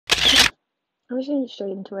I was getting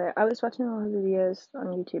straight into it. I was watching a lot of videos on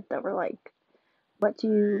YouTube that were like, what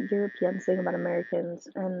do Europeans think about Americans?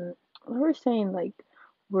 And they were saying like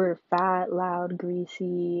we're fat, loud,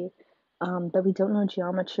 greasy, that we don't know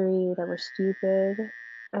geometry, that we're stupid.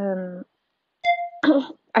 And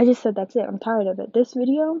I just said that's it. I'm tired of it. This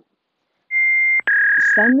video,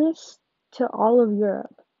 send this to all of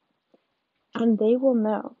Europe, and they will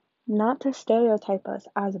know not to stereotype us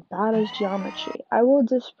as bad as geometry. I will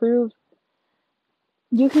disprove.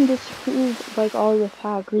 You can disprove like all the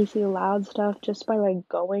fat, greasy, loud stuff just by like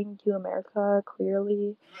going to America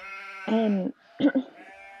clearly, and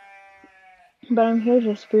but I'm here to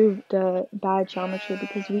disprove the bad geometry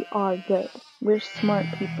because we are good. We're smart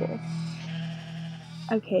people.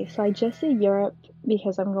 Okay, so I just did Europe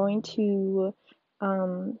because I'm going to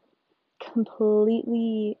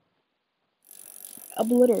completely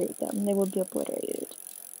obliterate them. They will be obliterated.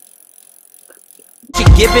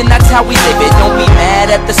 Given that's how we live it, don't be mad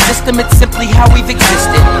at the system, it's simply how we've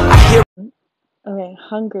existed. I hear. Okay,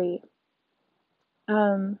 Hungary.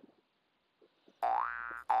 Oh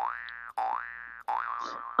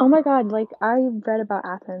my god, like I read about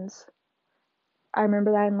Athens. I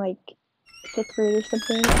remember that in like 5th grade or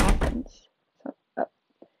something. Athens. So,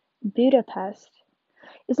 Budapest.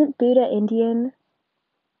 Isn't Buddha Indian?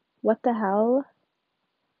 What the hell?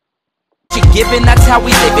 Given that's how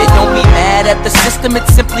we live it, don't be mad at the system,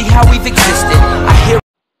 it's simply how we've existed. I hear.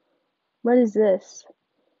 What is this?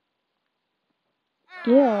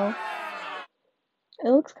 Ew. It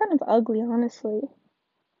looks kind of ugly, honestly.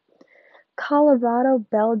 Colorado,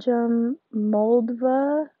 Belgium,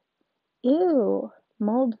 Moldova. Ew.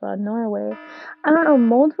 Moldova, Norway. I don't know,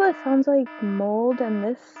 Moldova sounds like mold, and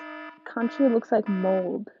this country looks like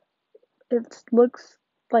mold. It looks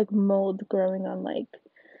like mold growing on like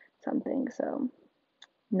something, so.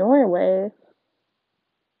 Norway.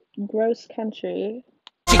 Gross country.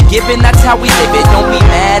 Given that's how we live it, don't be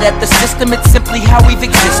mad at the system, it's simply how we've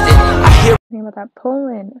existed. I hear. Name about that.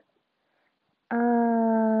 Poland.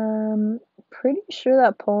 Pretty sure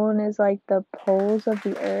that Poland is like the poles of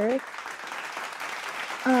the earth.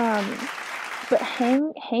 But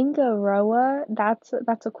Hangaroa, that's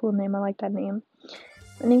a cool name. I like that name.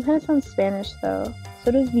 The name kind of sounds Spanish though.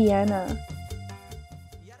 So does Vienna.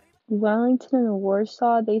 Wellington and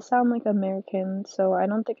Warsaw, they sound like American, so I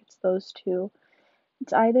don't think it's those two.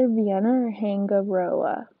 It's either Vienna or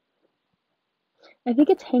Hangaroa. I think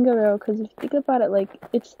it's Hangaroa because if you think about it, like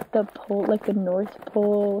it's the pole, like the North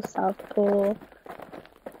Pole, South Pole,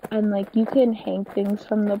 and like you can hang things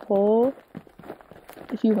from the pole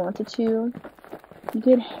if you wanted to. You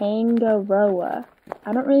could hang a roa.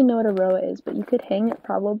 I don't really know what a roa is, but you could hang it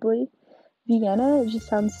probably. Vienna, it just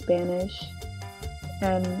sounds Spanish,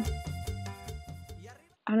 and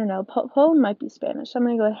I don't know. Poland might be Spanish. So I'm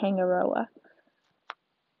gonna go with hang a roa.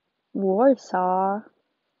 Warsaw.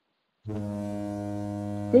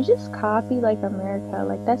 They just copy like America.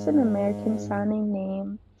 Like that's an American sounding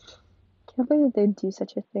name. Can't believe they'd do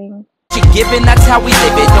such a thing. Given that's how we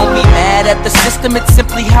live it, don't be mad at the system, it's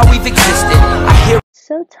simply how we've existed. I hear.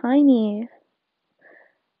 So tiny.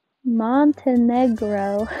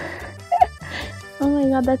 Montenegro. Oh my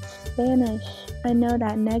god, that's Spanish. I know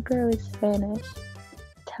that. Negro is Spanish.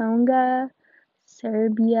 Tonga,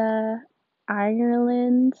 Serbia,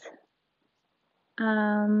 Ireland.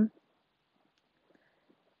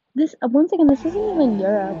 This once again, this isn't even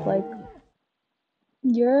Europe. Like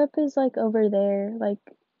Europe is like over there, like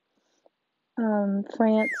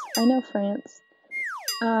France. I know France.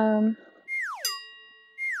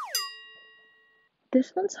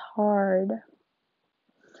 This one's hard.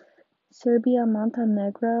 Serbia,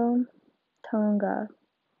 Montenegro, Tonga.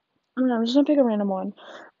 Oh no, I'm just gonna pick a random one.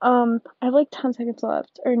 I have like 10 seconds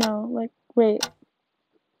left. Or no, like wait.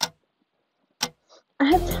 I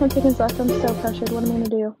have 10 seconds left. I'm so pressured. What am I gonna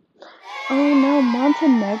do? Oh no,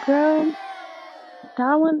 Montenegro?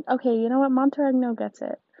 That one? Okay, you know what? Montenegro gets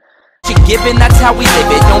it. Given that's how we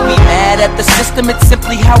live it, don't be mad at the system, it's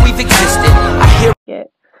simply how we've existed. I hear.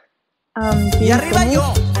 Y arriba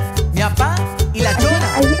yo, mi papá y la chona.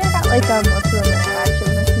 I think I got like most of them now,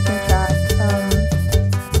 actually, when keeping track.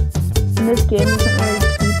 And this game doesn't really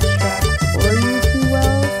keep track for you too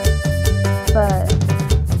well, but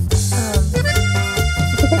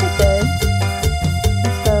I think I did.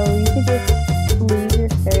 So you could just leave your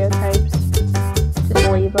stereotypes, just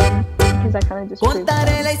leave them, because I kind of just proved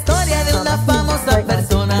Contaré la historia de una famosa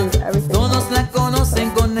persona. Todos la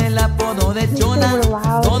conocen con el apodo de Chona.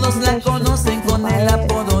 Todos la conocen con el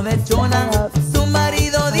apodo de Chona. Su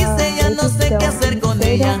marido dice ya no sé qué hacer con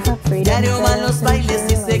ella. Diario va a los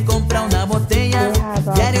bailes y se compra una botella.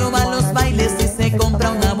 Diario va a los bailes y se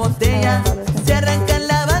compra una botella.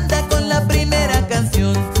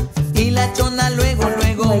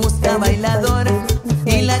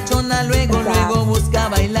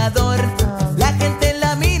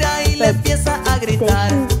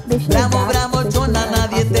 Bravo, bravo, chona,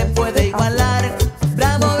 nadie te puede igualar.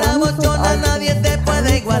 Bravo, bravo, chona, nadie te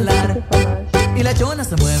puede igualar. Y la chona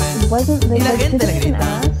se mueve y la gente le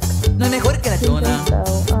grita.